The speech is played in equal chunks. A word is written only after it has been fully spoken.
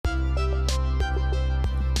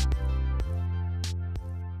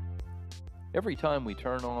Every time we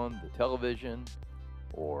turn on the television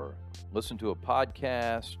or listen to a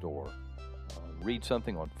podcast or read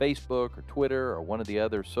something on Facebook or Twitter or one of the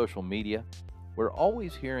other social media, we're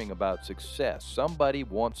always hearing about success. Somebody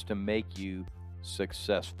wants to make you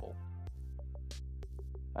successful.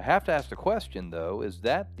 I have to ask the question, though, is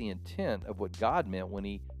that the intent of what God meant when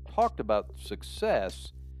He talked about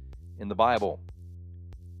success in the Bible?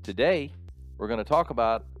 Today, we're going to talk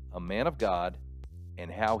about a man of God and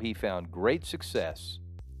how he found great success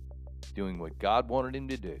doing what God wanted him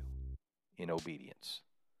to do in obedience.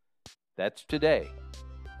 That's today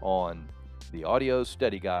on the audio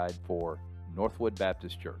study guide for Northwood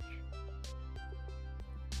Baptist Church.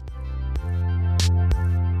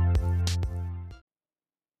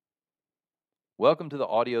 Welcome to the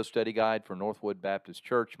audio study guide for Northwood Baptist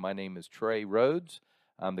Church. My name is Trey Rhodes.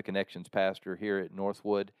 I'm the Connections Pastor here at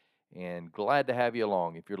Northwood, and glad to have you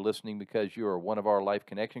along. If you're listening because you are one of our Life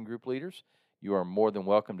Connection Group leaders, you are more than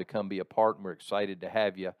welcome to come be a part, and we're excited to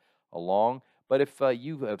have you along. But if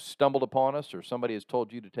you have stumbled upon us or somebody has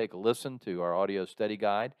told you to take a listen to our audio study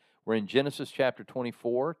guide, we're in Genesis chapter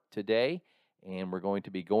 24 today, and we're going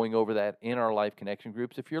to be going over that in our Life Connection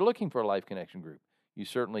groups. If you're looking for a Life Connection group, you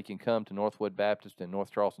certainly can come to Northwood Baptist in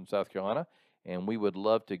North Charleston, South Carolina, and we would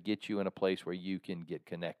love to get you in a place where you can get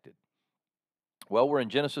connected. Well, we're in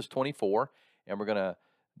Genesis 24, and we're going to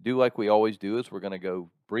do like we always do, is we're going to go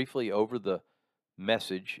briefly over the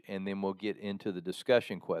message, and then we'll get into the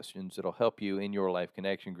discussion questions that'll help you in your Life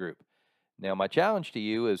Connection group. Now, my challenge to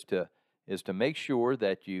you is to make sure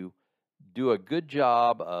that you do a good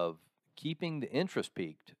job of keeping the interest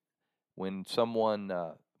peaked when someone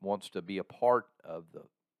wants to be a part of the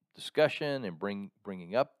discussion and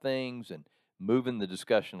bringing up things and moving the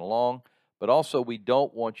discussion along. But also, we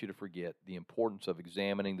don't want you to forget the importance of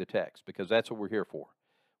examining the text, because that's what we're here for.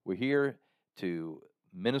 We're here to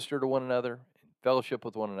minister to one another and fellowship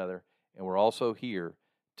with one another, and we're also here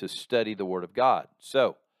to study the Word of God.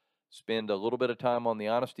 So spend a little bit of time on the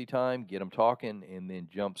honesty time, get them talking, and then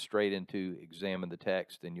jump straight into examine the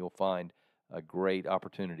text, and you'll find a great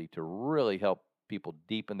opportunity to really help people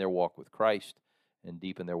deepen their walk with Christ and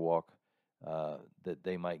deepen their walk that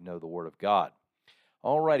they might know the Word of God.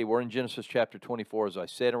 Alrighty, we're in Genesis chapter 24, as I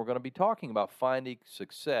said, and we're going to be talking about finding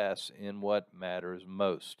success in what matters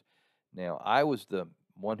most. Now, I was the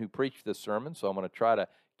one who preached this sermon, so I'm going to try to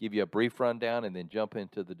give you a brief rundown and then jump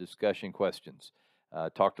into the discussion questions.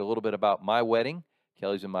 Talked a little bit about my wedding,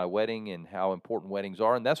 Kelly's and my wedding, and how important weddings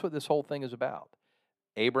are, and that's what this whole thing is about.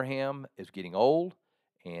 Abraham is getting old,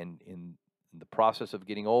 and in the process of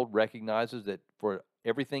getting old, recognizes that for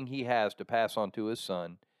everything he has to pass on to his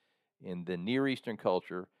son, in the Near Eastern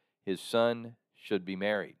culture, his son should be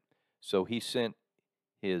married. So he sent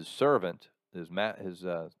his servant, his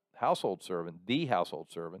household servant,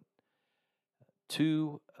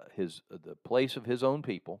 to the place of his own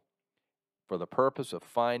people for the purpose of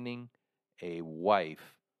finding a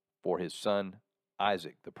wife for his son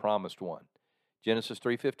Isaac, the promised one. Genesis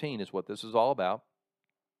 3:15 is what this is all about.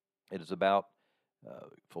 It is about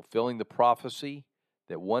fulfilling the prophecy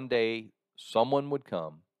that one day someone would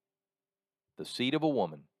come, the seed of a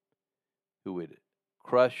woman, who would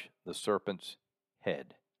crush the serpent's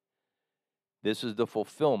head. This is the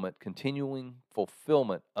continuing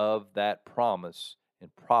fulfillment of that promise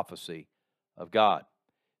and prophecy of God.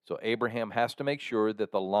 So Abraham has to make sure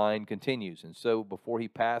that the line continues. And so before he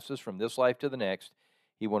passes from this life to the next,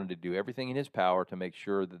 he wanted to do everything in his power to make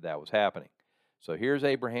sure that that was happening. So here's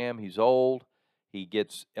Abraham. He's old. He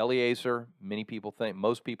gets Eliezer.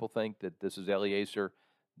 Most people think that this is Eliezer,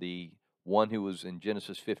 the one who was in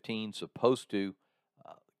Genesis 15 supposed to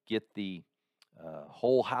get the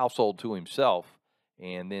whole household to himself,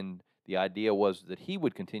 and then the idea was that he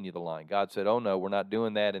would continue the line. God said, oh no, we're not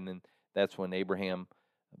doing that, and then that's when Abraham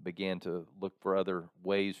began to look for other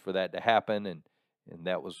ways for that to happen, and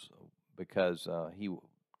that was because he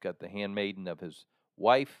got the handmaiden of his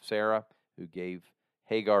wife, Sarah, who gave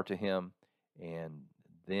Hagar to him, and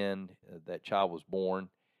then that child was born.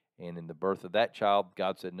 And in the birth of that child,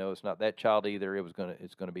 God said, no, it's not that child either. It's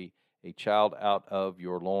going to be a child out of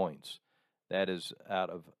your loins. That is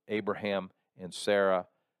out of Abraham and Sarah,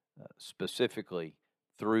 specifically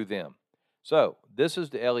through them. So this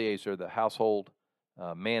is the Eliezer, the household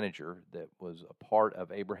manager that was a part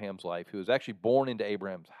of Abraham's life, who was actually born into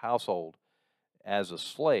Abraham's household as a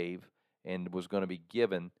slave and was going to be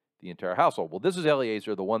given the entire household. Well, this is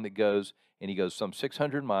Eliezer, the one that goes, and he goes some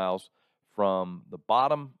 600 miles from the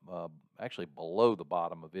bottom, actually below the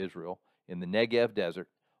bottom of Israel, in the Negev desert,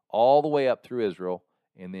 all the way up through Israel,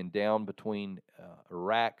 and then down between the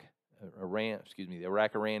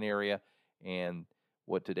Iraq-Iran area, and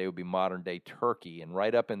what today would be modern day Turkey. And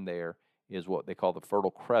right up in there is what they call the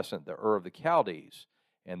Fertile Crescent, the Ur of the Chaldees.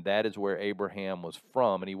 And that is where Abraham was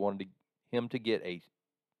from. And he wanted him to get a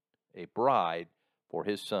bride for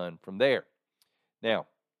his son from there. Now,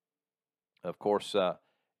 of course,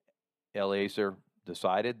 Eliezer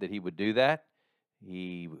decided that he would do that.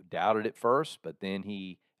 He doubted at first, but then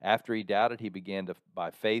after he doubted, he began to,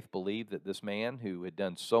 by faith, believe that this man who had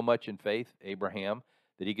done so much in faith, Abraham,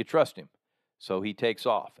 that he could trust him. So he takes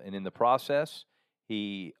off. And in the process,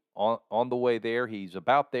 on the way there, he's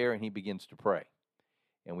about there, and he begins to pray.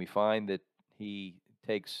 And we find that he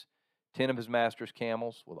takes 10 of his master's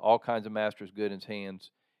camels with all kinds of master's goods in his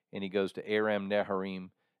hands, and he goes to Aram Naharaim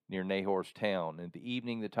near Nahor's town. And at the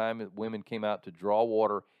evening, the time that women came out to draw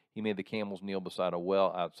water, he made the camels kneel beside a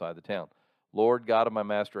well outside the town. Lord God of my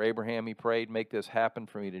master Abraham, he prayed, make this happen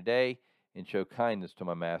for me today and show kindness to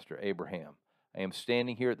my master Abraham. I am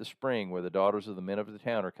standing here at the spring where the daughters of the men of the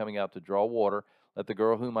town are coming out to draw water. Let the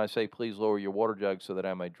girl whom I say, please lower your water jug so that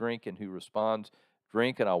I may drink, and who responds,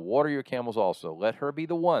 drink, and I'll water your camels also. Let her be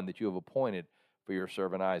the one that you have appointed for your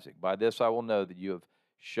servant Isaac. By this I will know that you have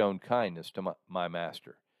shown kindness to my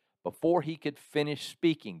master. Before he could finish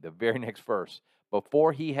speaking, the very next verse,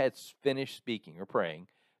 before he had finished speaking or praying,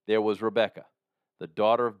 there was Rebekah, the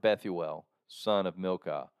daughter of Bethuel, son of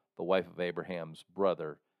Milcah, the wife of Abraham's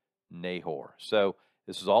brother Nahor. So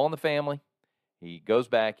this is all in the family. He goes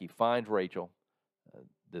back, he finds Rachel,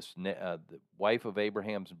 the wife of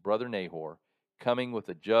Abraham's brother Nahor, coming with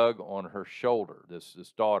a jug on her shoulder, this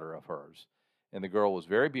daughter of hers. And the girl was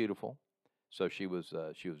very beautiful. So she was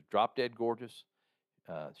drop dead gorgeous.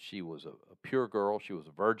 She was a pure girl. She was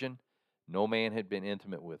a virgin. No man had been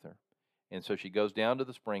intimate with her. And so she goes down to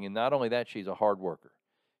the spring. And not only that, she's a hard worker.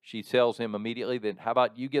 She tells him immediately that, how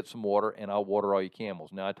about you get some water and I'll water all your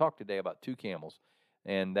camels. Now, I talked today about 2 camels,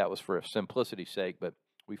 and that was for simplicity's sake. But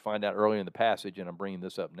we find out earlier in the passage, and I'm bringing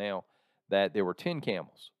this up now, that there were 10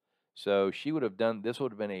 camels. So she would have done, this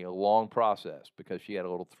would have been a long process, because she had a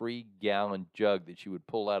little 3-gallon jug that she would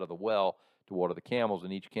pull out of the well to water the camels,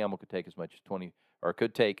 and each camel could take as much as 20, or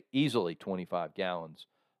could take easily 25 gallons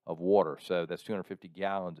of water. So that's 250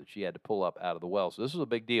 gallons that she had to pull up out of the well. So this was a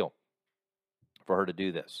big deal for her to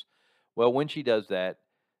do this. Well, when she does that,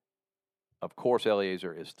 of course,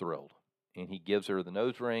 Eliezer is thrilled, and he gives her the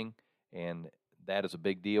nose ring, and that is a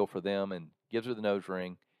big deal for them, and gives her the nose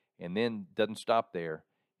ring, and then doesn't stop there.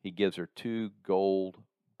 He gives her 2 gold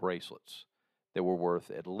bracelets that were worth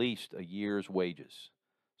at least a year's wages.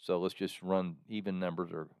 So let's just run even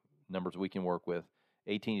numbers, or numbers we can work with,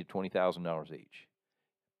 $18,000 to $20,000 each.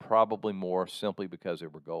 Probably more, simply because they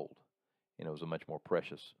were gold, and it was a much more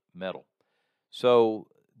precious metal. So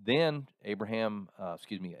then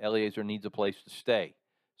Eliezer needs a place to stay.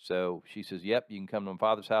 So she says, yep, you can come to my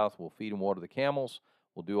father's house. We'll feed and water the camels.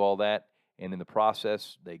 We'll do all that. And in the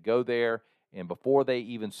process, they go there. And before they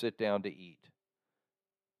even sit down to eat,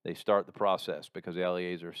 they start the process, because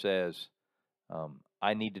Eliezer says,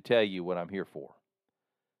 I need to tell you what I'm here for.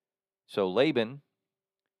 So Laban,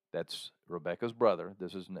 that's Rebekah's brother.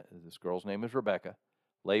 This girl's name is Rebekah.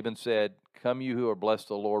 Laban said, come you who are blessed of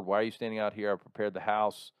the Lord. Why are you standing out here? I prepared the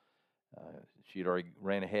house. She had already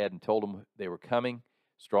ran ahead and told them they were coming.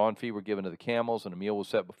 Straw and feed were given to the camels, and a meal was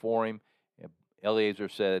set before him. And Eliezer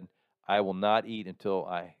said, I will not eat until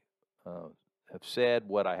I have said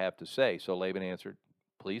what I have to say. So Laban answered,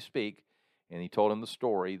 please speak. And he told him the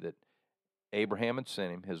story that Abraham had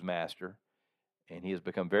sent him, his master, and he has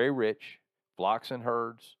become very rich, flocks and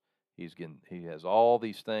herds. He has all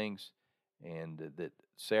these things, and that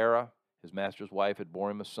Sarah, his master's wife, had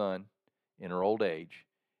borne him a son in her old age.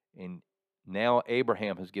 And now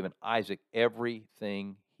Abraham has given Isaac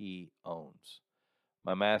everything he owns.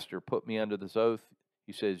 My master put me under this oath.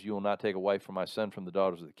 He says, you will not take a wife for my son from the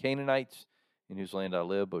daughters of the Canaanites, in whose land I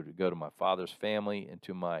live, but to go to my father's family and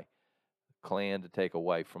to my clan to take a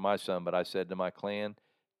wife for my son. But I said to my clan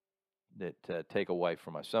that take a wife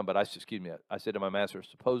for my son. But I said to my master,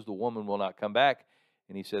 suppose the woman will not come back.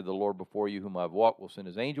 And he said, the Lord before you whom I've walked will send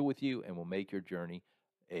his angel with you and will make your journey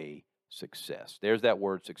a success. There's that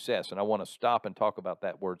word success. And I want to stop and talk about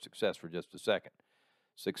that word success for just a second.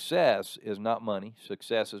 Success is not money.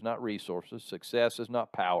 Success is not resources. Success is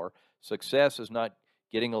not power. Success is not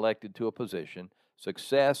getting elected to a position.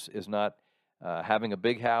 Success is not having a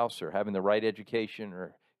big house or having the right education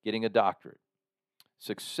or getting a doctorate.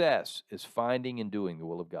 Success is finding and doing the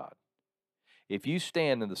will of God. If you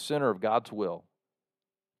stand in the center of God's will,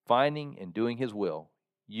 finding and doing his will,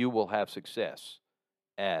 you will have success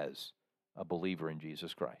as a believer in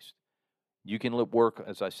Jesus Christ. You can work,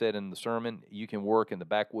 as I said in the sermon, you can work in the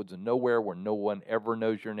backwoods of nowhere where no one ever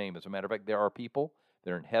knows your name. As a matter of fact, there are people,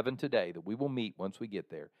 that are in heaven today that we will meet once we get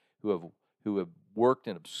there, who have worked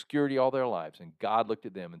in obscurity all their lives, and God looked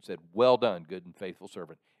at them and said, "Well done, good and faithful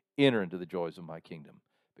servant. Enter into the joys of my kingdom,"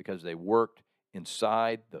 because they worked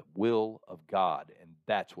inside the will of God, and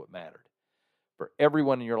that's what mattered. For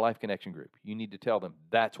everyone in your Life Connection group, you need to tell them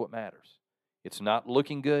that's what matters. It's not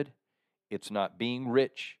looking good. It's not being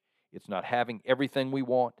rich. It's not having everything we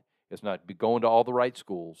want. It's not going to all the right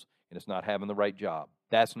schools. And it's not having the right job.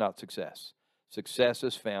 That's not success. Success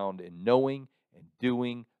is found in knowing and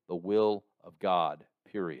doing the will of God,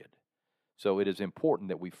 period. So it is important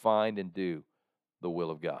that we find and do the will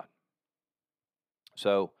of God.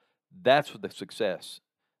 So that's what the success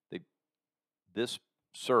that this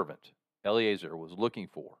servant, Eliezer, was looking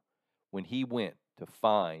for when he went to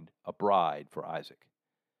find a bride for Isaac.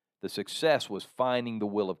 The success was finding the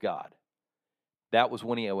will of God. That was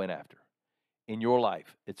when he went after. In your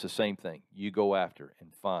life, it's the same thing. You go after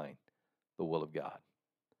and find the will of God.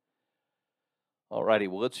 All righty,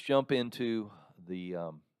 well, let's jump into the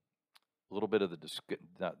little bit of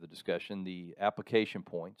the discussion, the application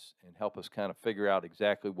points, and help us kind of figure out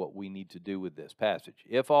exactly what we need to do with this passage.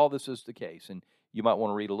 If all this is the case, and you might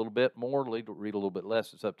want to read a little bit more, read a little bit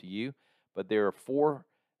less, it's up to you, but there are 4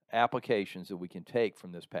 applications that we can take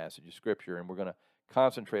from this passage of Scripture, and we're going to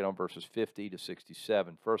concentrate on verses 50 to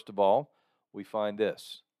 67. First of all, we find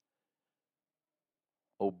this.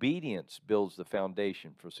 Obedience builds the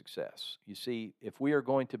foundation for success. You see, if we are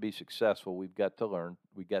going to be successful, we've got to learn,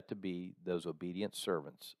 we've got to be those obedient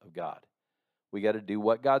servants of God. We got to do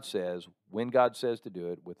what God says, when God says to do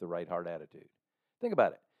it, with the right heart attitude. Think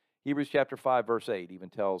about it. Hebrews chapter 5, verse 8 even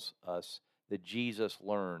tells us that Jesus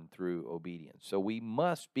learned through obedience. So we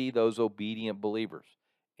must be those obedient believers,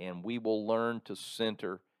 and we will learn to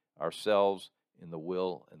center ourselves in the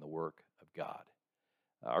will and the work of God.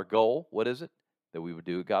 Our goal, what is it? That we would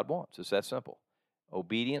do what God wants. It's that simple.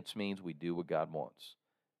 Obedience means we do what God wants.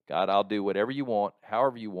 God, I'll do whatever you want,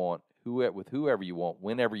 however you want, with whoever you want,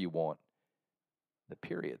 whenever you want. The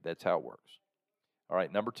period. That's how it works. All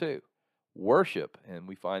right, number 2, worship. And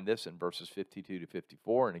we find this in verses 52 to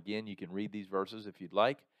 54. And again, you can read these verses if you'd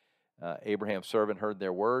like. Abraham's servant heard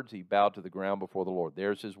their words. He bowed to the ground before the Lord.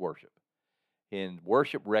 There's his worship. And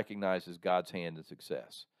worship recognizes God's hand in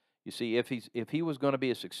success. You see, if he was going to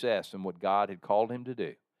be a success in what God had called him to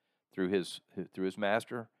do through his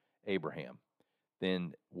master Abraham,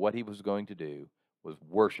 then what he was going to do was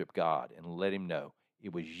worship God and let him know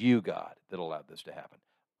it was you, God, that allowed this to happen.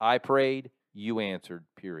 I prayed, you answered,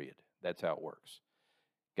 period. That's how it works.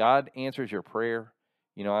 God answers your prayer.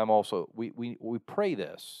 You know, we pray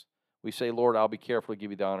this. We say, Lord, I'll be careful to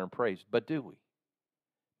give you the honor and praise. But do we?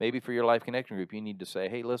 Maybe for your Life Connection group, you need to say,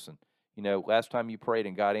 hey, listen, you know, last time you prayed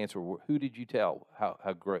and God answered, who did you tell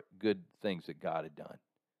how good things that God had done?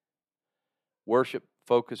 Worship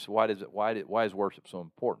focus. Why is worship so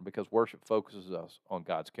important? Because worship focuses us on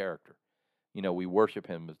God's character. You know, we worship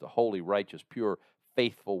Him as the holy, righteous, pure,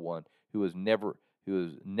 faithful one who has never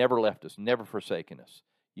left us, never forsaken us.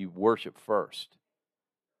 You worship first,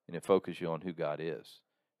 and it focuses you on who God is.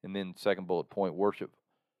 And then, second bullet point, worship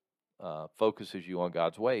focuses you on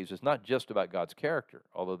God's ways. It's not just about God's character,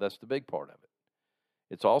 although that's the big part of it.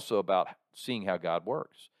 It's also about seeing how God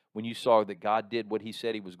works. When you saw that God did what He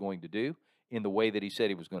said He was going to do in the way that He said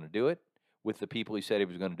He was going to do it, with the people He said He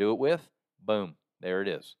was going to do it with, boom, there it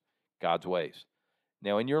is, God's ways.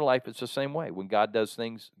 Now, in your life, it's the same way. When God does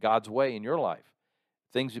things God's way in your life,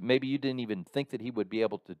 things that maybe you didn't even think that He would be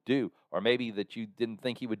able to do, or maybe that you didn't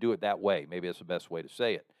think He would do it that way. Maybe that's the best way to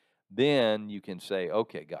say it. Then you can say,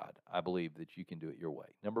 okay, God, I believe that you can do it your way.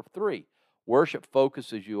 Number 3, worship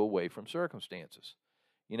focuses you away from circumstances.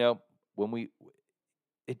 You know,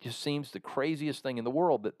 it just seems the craziest thing in the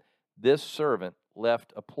world that this servant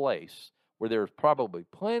left a place where there was probably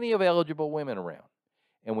plenty of eligible women around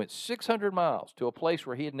and went 600 miles to a place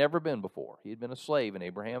where he had never been before. He had been a slave in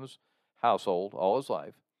Abraham's household all his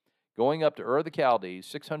life, going up to Ur of the Chaldees,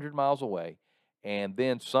 600 miles away, and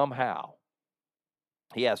then somehow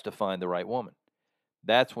he has to find the right woman.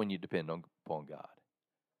 That's when you depend upon God.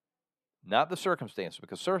 Not the circumstances,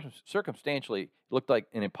 because circumstantially it looked like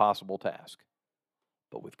an impossible task.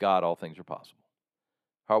 But with God, all things are possible.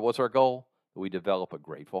 What's our goal? That we develop a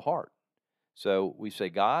grateful heart. So we say,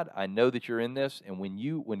 God, I know that you're in this, and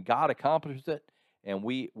when God accomplishes it, and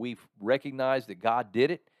we recognize that God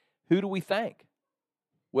did it, who do we thank?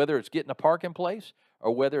 Whether it's getting a parking place,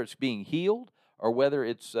 or whether it's being healed, or whether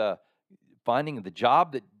it's finding the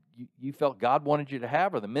job that you felt God wanted you to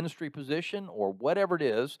have, or the ministry position, or whatever it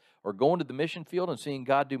is, or going to the mission field and seeing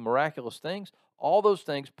God do miraculous things, all those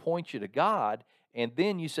things point you to God, And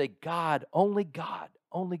then you say, God, only God,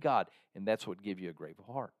 only God. And that's what gives you a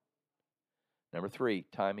grateful heart. Number 3,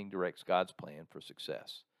 timing directs God's plan for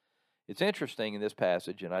success. It's interesting in this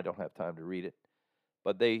passage, and I don't have time to read it,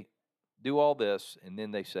 but they do all this, and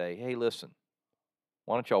then they say, hey, listen,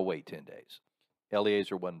 why don't y'all wait 10 days?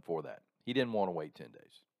 Eliezer wasn't for that. He didn't want to wait 10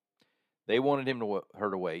 days. They wanted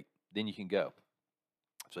her to wait, then you can go.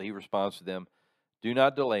 So he responds to them, do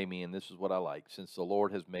not delay me, and this is what I like, since the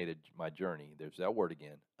Lord has made my journey, there's that word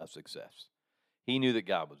again, a success. He knew that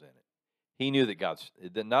God was in it. He knew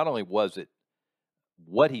that not only was it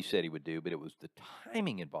what he said he would do, but it was the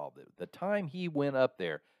timing involved. The time he went up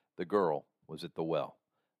there, the girl was at the well.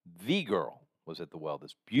 The girl was at the well.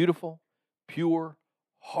 This beautiful, pure,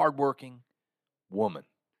 hardworking woman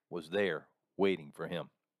was there waiting for him.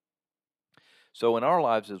 So in our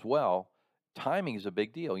lives as well, timing is a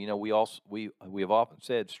big deal. You know, we have often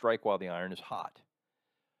said, strike while the iron is hot.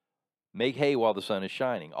 Make hay while the sun is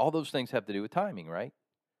shining. All those things have to do with timing, right?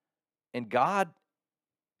 And God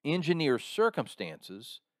engineers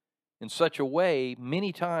circumstances in such a way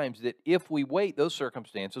many times that if we wait, those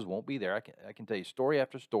circumstances won't be there. I can tell you story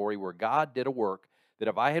after story where God did a work that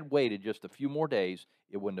if I had waited just a few more days,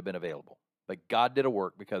 it wouldn't have been available. But God did a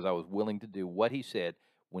work because I was willing to do what he said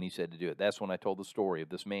when he said to do it. That's when I told the story of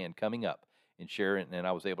this man coming up and sharing, and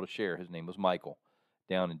I was able to share. His name was Michael,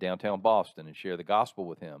 down in downtown Boston, and share the gospel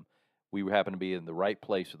with him. We happened to be in the right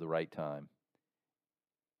place at the right time,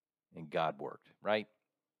 and God worked, right?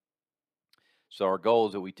 So our goal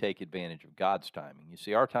is that we take advantage of God's timing. You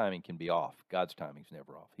see, our timing can be off. God's timing's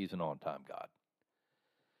never off. He's an on-time God.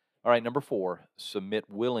 All right, number 4, submit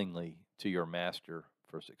willingly to your master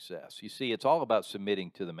for success. You see, it's all about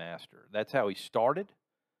submitting to the master. That's how he started,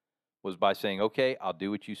 was by saying, okay, I'll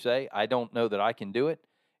do what you say. I don't know that I can do it,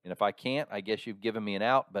 and if I can't, I guess you've given me an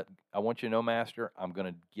out, but I want you to know, master, I'm going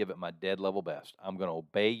to give it my dead level best. I'm going to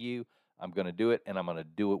obey you. I'm going to do it, and I'm going to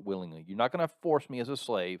do it willingly. You're not going to force me as a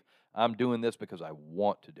slave. I'm doing this because I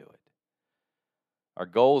want to do it. Our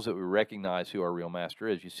goal is that we recognize who our real master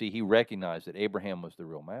is. You see, he recognized that Abraham was the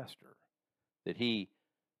real master, that he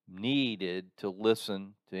needed to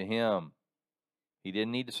listen to him. He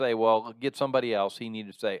didn't need to say, well, get somebody else. He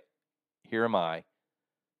needed to say, here am I,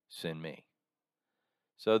 send me.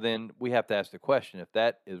 So then we have to ask the question, if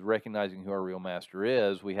that is recognizing who our real master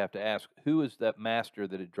is, we have to ask, who is that master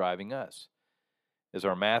that is driving us? Is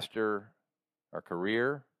our master our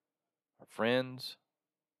career, our friends,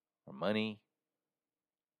 our money,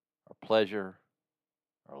 our pleasure,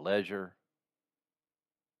 our leisure,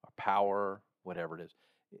 our power, whatever it is?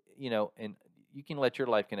 You know, and you can let your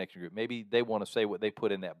life connection group, maybe they want to say what they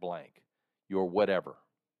put in that blank, your whatever.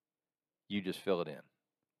 You just fill it in.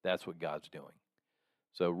 That's what God's doing.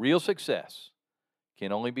 So real success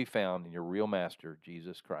can only be found in your real master,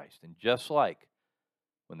 Jesus Christ. And just like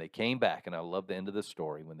when they came back, and I love the end of the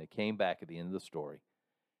story, when they came back at the end of the story,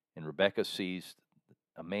 and Rebekah sees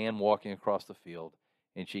a man walking across the field,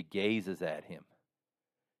 and she gazes at him.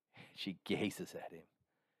 She gazes at him.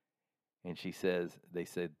 And they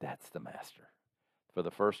said, that's the master. For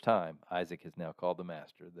the first time, Isaac is now called the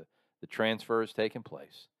master. The transfer has taken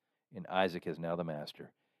place, and Isaac is now the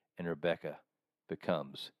master, and Rebekah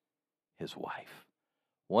becomes his wife.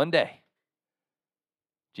 One day,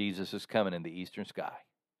 Jesus is coming in the eastern sky.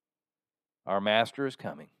 Our master is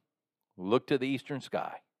coming. Look to the eastern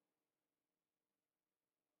sky.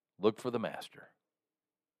 Look for the master,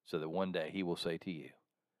 so that one day he will say to you,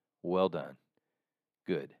 well done,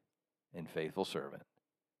 good and faithful servant.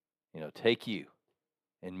 You know, take you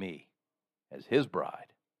and me as his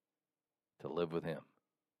bride to live with him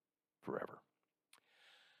forever.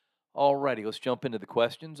 All righty, let's jump into the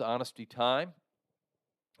questions. Honesty time.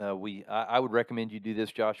 I would recommend you do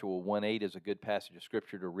this. Joshua 1:8 is a good passage of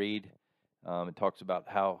scripture to read. It talks about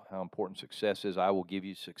how important success is. I will give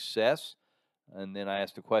you success. And then I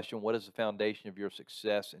asked the question, what is the foundation of your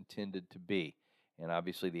success intended to be? And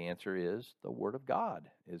obviously the answer is the Word of God,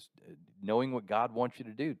 is knowing what God wants you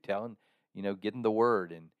to do, getting the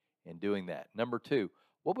Word and doing that. Number 2,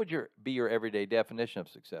 what would be your everyday definition of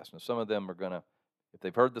success? Now, some of them are going to, if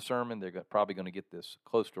they've heard the sermon, they're probably going to get this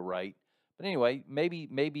close to right. But anyway,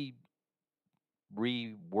 maybe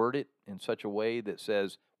reword it in such a way that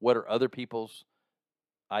says, what are other people's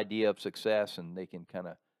idea of success? And they can kind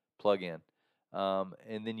of plug in.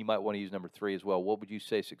 And then you might want to use number 3 as well. What would you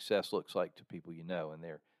say success looks like to people you know? And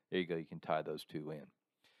there you go. You can tie those two in.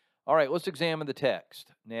 All right, let's examine the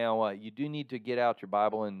text. Now, you do need to get out your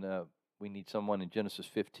Bible, and we need someone in Genesis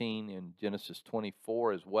 15 and Genesis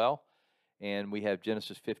 24 as well. And we have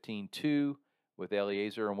Genesis 15:2 with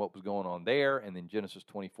Eliezer and what was going on there, and then Genesis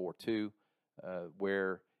 24:2,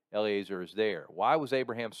 where Eliezer is there. Why was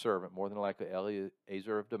Abraham's servant, more than likely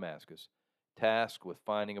Eliezer of Damascus, tasked with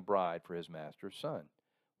finding a bride for his master's son?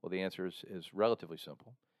 Well, the answer is relatively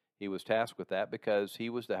simple. He was tasked with that because he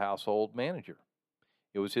was the household manager.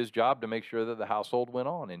 It was his job to make sure that the household went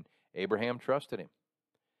on, and Abraham trusted him.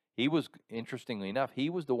 He was, interestingly enough, he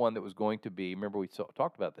was the one that was going to be. Remember, we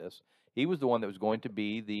talked about this. He was the one that was going to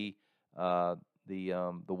be the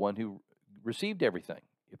one who received everything.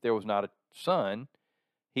 If there was not a son,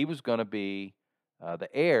 he was going to be the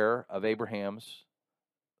heir of Abraham's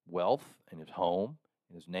wealth and his home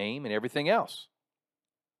and his name and everything else.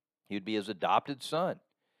 He would be his adopted son.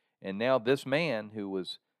 And now this man who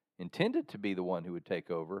was intended to be the one who would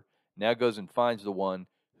take over now goes and finds the one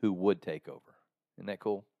who would take over. Isn't that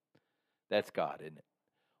cool? That's God, isn't it?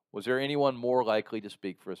 Was there anyone more likely to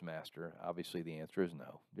speak for his master? Obviously, the answer is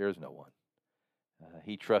no. There is no one.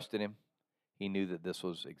 He trusted him. He knew that this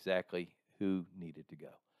was exactly who needed to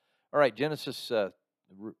go. All right, Genesis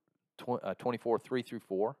 24, 3 through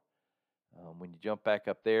 4. When you jump back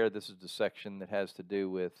up there, this is the section that has to do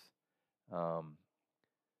with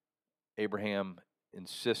Abraham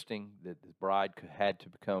insisting that the bride had to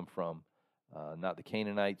come from not the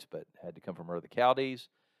Canaanites, but had to come from Ur of the Chaldees.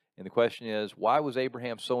 And the question is, why was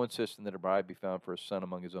Abraham so insistent that a bride be found for his son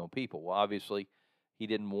among his own people? Well, obviously, he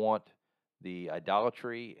didn't want the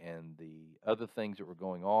idolatry and the other things that were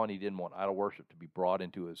going on. He didn't want idol worship to be brought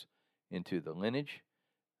into the lineage.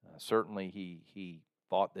 Certainly, he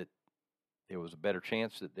thought that there was a better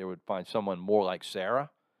chance that they would find someone more like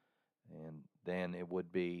Sarah, and then it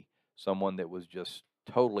would be someone that was just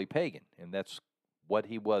totally pagan. And that's what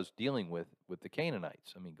he was dealing with the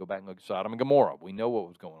Canaanites. I mean, go back and look at Sodom and Gomorrah. We know what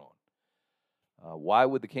was going on. Why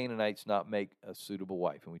would the Canaanites not make a suitable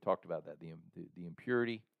wife? And we talked about that, the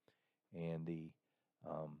impurity and the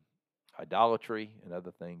idolatry and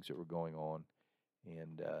other things that were going on,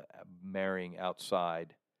 and marrying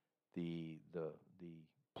outside the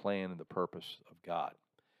plan and the purpose of God.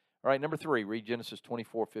 All right, number 3, read Genesis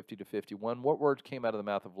 24, 50 to 51. What words came out of the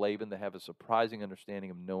mouth of Laban that have a surprising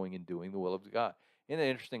understanding of knowing and doing the will of God? Isn't it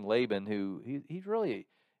interesting, Laban, who he's really,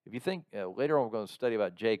 if you think, later on we're going to study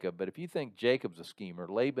about Jacob, but if you think Jacob's a schemer,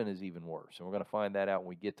 Laban is even worse. And we're going to find that out when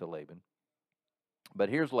we get to Laban. But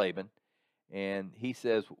here's Laban, and he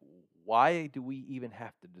says, why do we even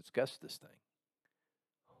have to discuss this thing?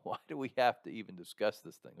 Why do we have to even discuss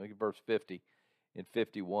this thing? Look at verse 50 and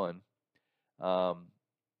 51.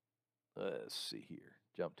 Let's see here.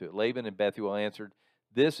 Jump to it. Laban and Bethuel answered,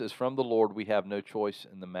 "This is from the Lord. We have no choice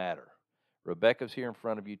in the matter. Rebekah's here in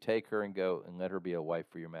front of you. Take her and go and let her be a wife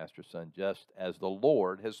for your master's son, just as the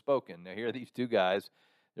Lord has spoken." Now, here are these two guys.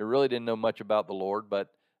 They really didn't know much about the Lord,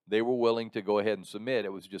 but they were willing to go ahead and submit.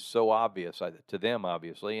 It was just so obvious to them,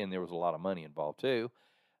 obviously, and there was a lot of money involved too,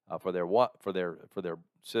 for their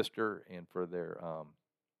sister and for their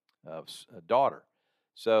daughter.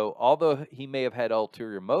 So, although he may have had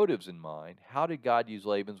ulterior motives in mind, how did God use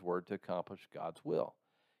Laban's word to accomplish God's will?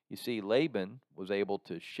 You see, Laban was able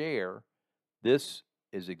to share, this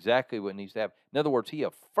is exactly what needs to happen. In other words, he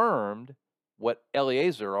affirmed what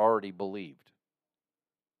Eliezer already believed.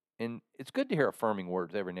 And it's good to hear affirming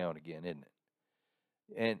words every now and again, isn't it?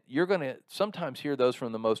 And you're going to sometimes hear those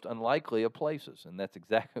from the most unlikely of places, and that's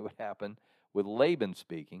exactly what happened with Laban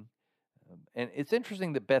speaking. And it's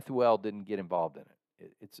interesting that Bethuel didn't get involved in it.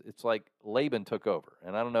 It's like Laban took over,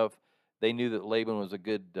 and I don't know if they knew that Laban was a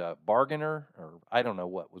good bargainer, or I don't know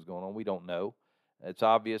what was going on. We don't know. It's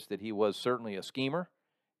obvious that he was certainly a schemer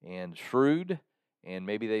and shrewd, and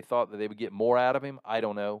maybe they thought that they would get more out of him. I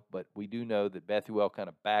don't know, but we do know that Bethuel kind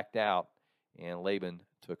of backed out, and Laban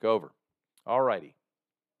took over. All righty,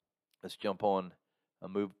 let's jump on,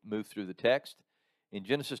 move through the text. In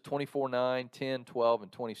Genesis 24, 9, 10, 12,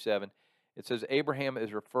 and 27, it says Abraham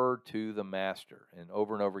is referred to the master, and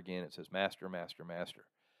over again it says master, master, master.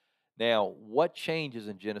 Now, what changes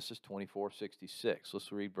in Genesis 24, 66?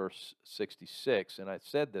 Let's read verse 66, and I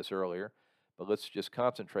said this earlier, but let's just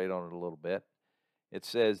concentrate on it a little bit. It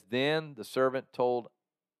says, then the servant told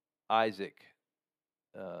Isaac,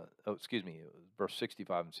 verse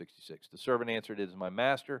 65 and 66. The servant answered, "It is my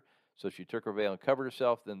master." So she took her veil and covered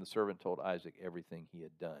herself. Then the servant told Isaac everything he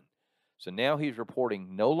had done. So now he's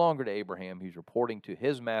reporting no longer to Abraham. He's reporting to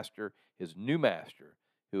his master, his new master,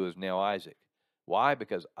 who is now Isaac. Why?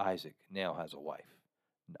 Because Isaac now has a wife.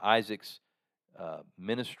 And Isaac's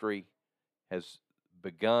ministry has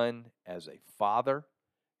begun as a father.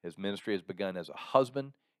 His ministry has begun as a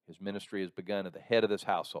husband. His ministry has begun at the head of this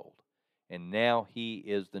household. And now he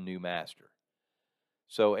is the new master.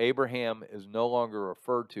 So Abraham is no longer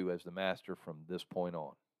referred to as the master from this point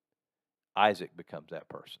on. Isaac becomes that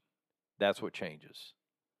person. That's what changes.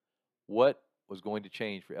 What was going to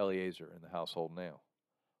change for Eliezer in the household now?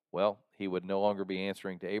 Well, he would no longer be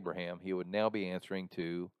answering to Abraham. He would now be answering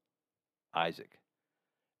to Isaac.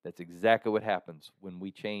 That's exactly what happens when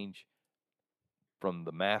we change from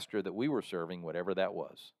the master that we were serving, whatever that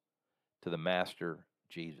was, to the master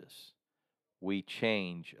Jesus. We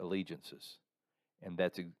change allegiances. And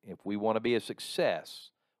that's, if we want to be a success,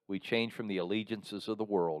 we change from the allegiances of the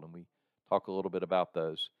world, and we talk a little bit about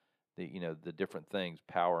those, the different things,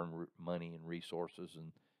 power and money and resources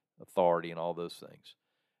and authority and all those things.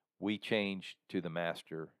 We change to the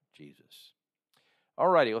master Jesus. All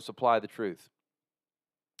righty, let's apply the truth.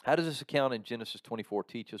 How does this account in Genesis 24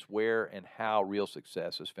 teach us where and how real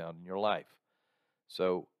success is found in your life?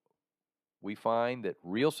 So we find that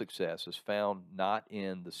real success is found not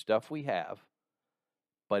in the stuff we have,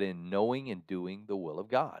 but in knowing and doing the will of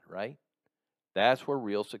God, right? That's where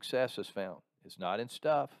real success is found. It's not in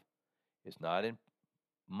stuff. It's not in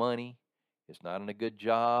money. It's not in a good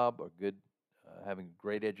job or having a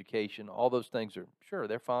great education. All those things are, sure,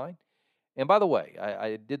 they're fine. And by the way,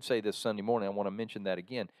 I did say this Sunday morning, I want to mention that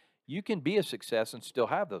again. You can be a success and still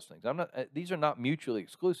have those things. These are not mutually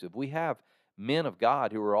exclusive. We have men of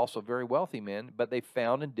God who are also very wealthy men, but they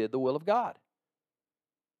found and did the will of God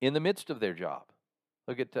in the midst of their job.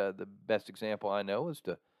 Look at the best example I know is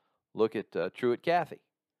to look at Truett Cathy.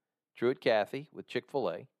 Truett Cathy with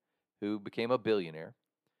Chick-fil-A, who became a billionaire,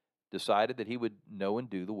 decided that he would know and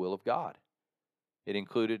do the will of God. It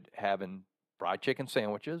included having fried chicken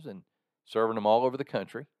sandwiches and serving them all over the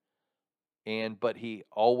country. But he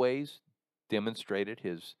always demonstrated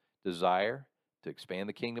his desire to expand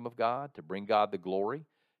the kingdom of God, to bring God the glory,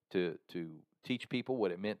 to teach people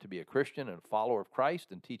what it meant to be a Christian and a follower of Christ,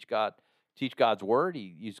 and teach God's word.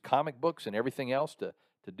 He used comic books and everything else to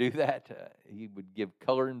do that. He would give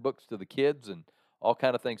coloring books to the kids and all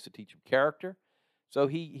kind of things to teach them character. So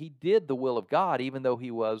he did the will of God even though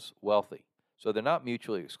he was wealthy. So they're not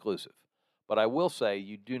mutually exclusive. But I will say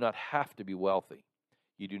you do not have to be wealthy.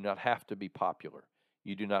 You do not have to be popular.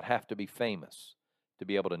 You do not have to be famous to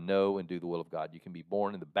be able to know and do the will of God. You can be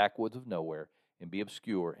born in the backwoods of nowhere and be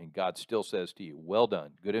obscure, and God still says to you, well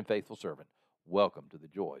done, good and faithful servant. Welcome to the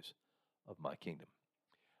joys of my kingdom.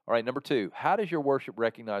 All right, number 2, how does your worship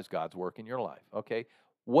recognize God's work in your life? Okay,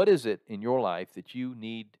 what is it in your life that you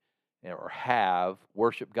need or have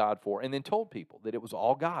worshiped God for, and then told people that it was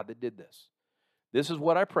all God that did this? This is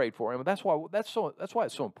what I prayed for, and that's why it's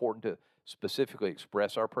so important to specifically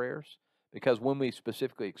express our prayers, because when we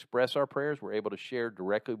specifically express our prayers, we're able to share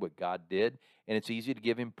directly what God did, and it's easy to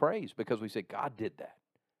give Him praise because we say, God did that.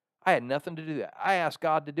 I had nothing to do that. I asked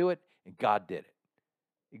God to do it, and God did it.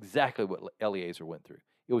 Exactly what Eliezer went through.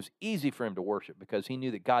 It was easy for him to worship because he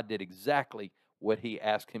knew that God did exactly what he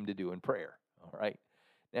asked him to do in prayer. All right?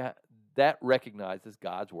 Now, that recognizes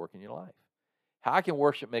God's work in your life. How can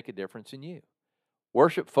worship make a difference in you?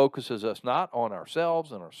 Worship focuses us not on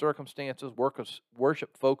ourselves and our circumstances.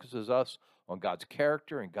 Worship focuses us on God's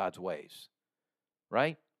character and God's ways,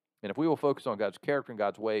 right? And if we will focus on God's character and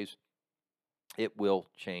God's ways, it will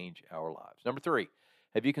change our lives. Number 3,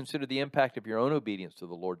 have you considered the impact of your own obedience to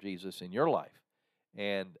the Lord Jesus in your life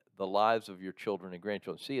and the lives of your children and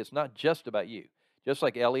grandchildren? See, it's not just about you. Just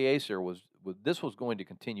like Eliezer this was going to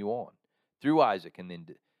continue on through Isaac, and then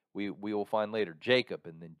we will find later Jacob,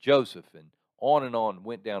 and then Joseph, and on,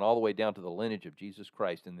 went down all the way down to the lineage of Jesus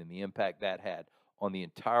Christ, and then the impact that had on the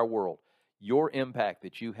entire world. Your impact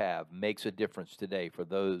that you have makes a difference today for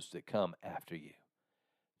those that come after you.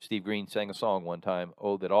 Steve Green sang a song one time,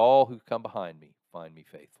 oh, that all who come behind me find me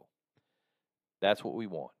faithful. That's what we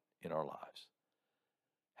want in our lives.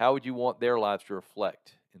 How would you want their lives to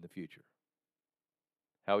reflect in the future?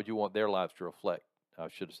 How would you want their lives to reflect? I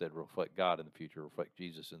should have said reflect God in the future, reflect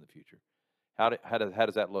Jesus in the future. How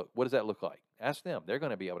does that look? What does that look like? Ask them. They're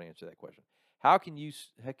going to be able to answer that question. How can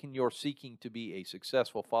your seeking to be a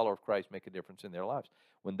successful follower of Christ make a difference in their lives?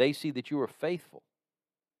 When they see that you are faithful,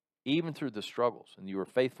 even through the struggles, and you are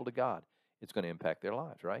faithful to God, it's going to impact their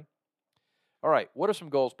lives, right? All right, what are some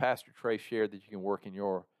goals Pastor Trey shared that you can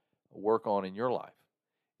work on in your life?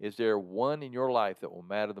 Is there one in your life that will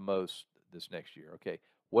matter the most this next year? Okay,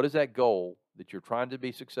 what is that goal that you're trying to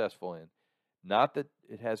be successful in? Not that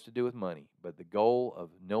it has to do with money, but the goal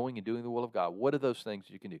of knowing and doing the will of God. What are those things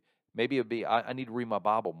you can do? Maybe it'd be, I need to read my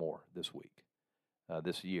Bible more this week,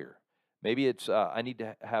 this year. Maybe it's, I need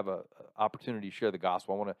to have an opportunity to share the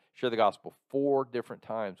gospel. I want to share the gospel 4 different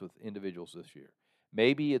times with individuals this year.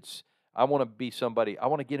 Maybe it's, I want to be somebody, I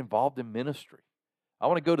want to get involved in ministry. I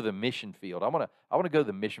want to go to the mission field. I want to go to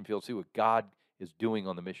the mission field, see what God is doing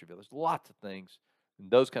on the mission field. There's lots of things, and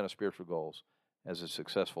those kind of spiritual goals as a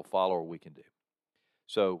successful follower we can do.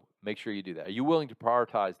 So make sure you do that. Are you willing to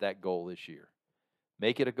prioritize that goal this year?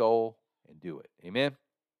 Make it a goal and do it. Amen?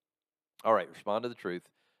 All right, respond to the truth.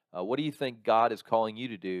 What do you think God is calling you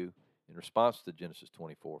to do in response to Genesis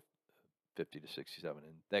 24:50 to 67?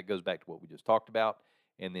 And that goes back to what we just talked about.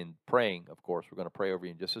 And then praying, of course, we're going to pray over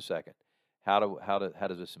you in just a second. How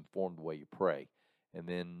does this inform the way you pray? And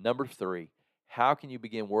then number 3, how can you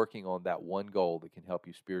begin working on that one goal that can help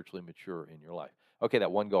you spiritually mature in your life? Okay,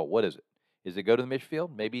 that one goal, what is it? Is it go to the mission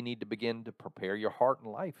field? Maybe you need to begin to prepare your heart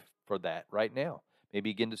and life for that right now. Maybe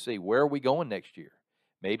begin to see, where are we going next year?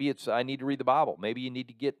 Maybe it's, I need to read the Bible. Maybe you need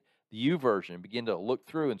to get the U version and begin to look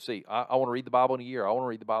through and see, I want to read the Bible in a year. I want to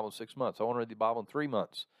read the Bible in 6 months. I want to read the Bible in 3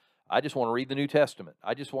 months. I just want to read the New Testament.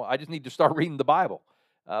 I just need to start reading the Bible.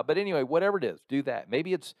 But anyway, whatever it is, do that.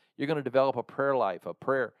 Maybe it's you're going to develop a prayer life, a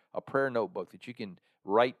prayer notebook that you can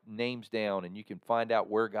write names down and you can find out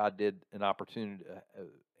where God did an opportunity,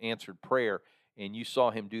 answered prayer, and you saw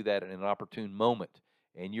Him do that in an opportune moment,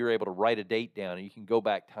 and you're able to write a date down, and you can go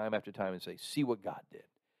back time after time and say, see what God did,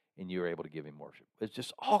 and you're able to give Him worship. It's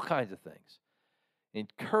just all kinds of things.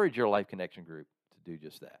 Encourage your Life Connection group to do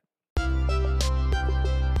just that.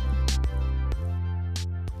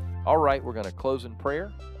 All right, we're going to close in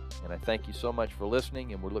prayer, and I thank you so much for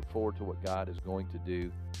listening, and we look forward to what God is going to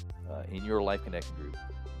do in your Life Connection group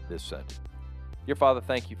this Sunday. Dear Father,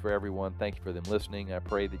 thank you for everyone. Thank you for them listening. I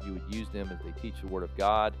pray that you would use them as they teach the Word of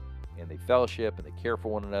God, and they fellowship, and they care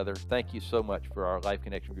for one another. Thank you so much for our Life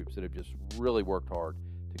Connection groups that have just really worked hard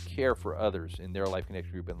to care for others in their Life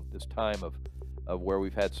Connection group in this time of where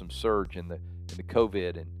we've had some surge in the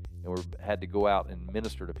COVID, and we've had to go out and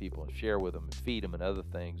minister to people and share with them and feed them and other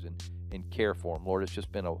things and care for them. Lord, it's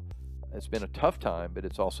just been a tough time, but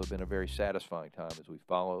it's also been a very satisfying time as we've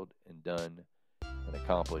followed and done and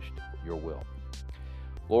accomplished your will.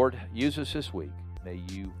 Lord, use us this week. May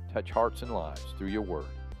you touch hearts and lives through your word.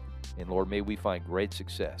 And Lord, may we find great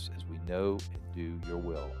success as we know and do your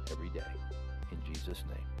will every day. In Jesus'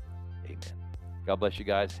 name, amen. God bless you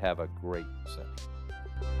guys. Have a great Sunday.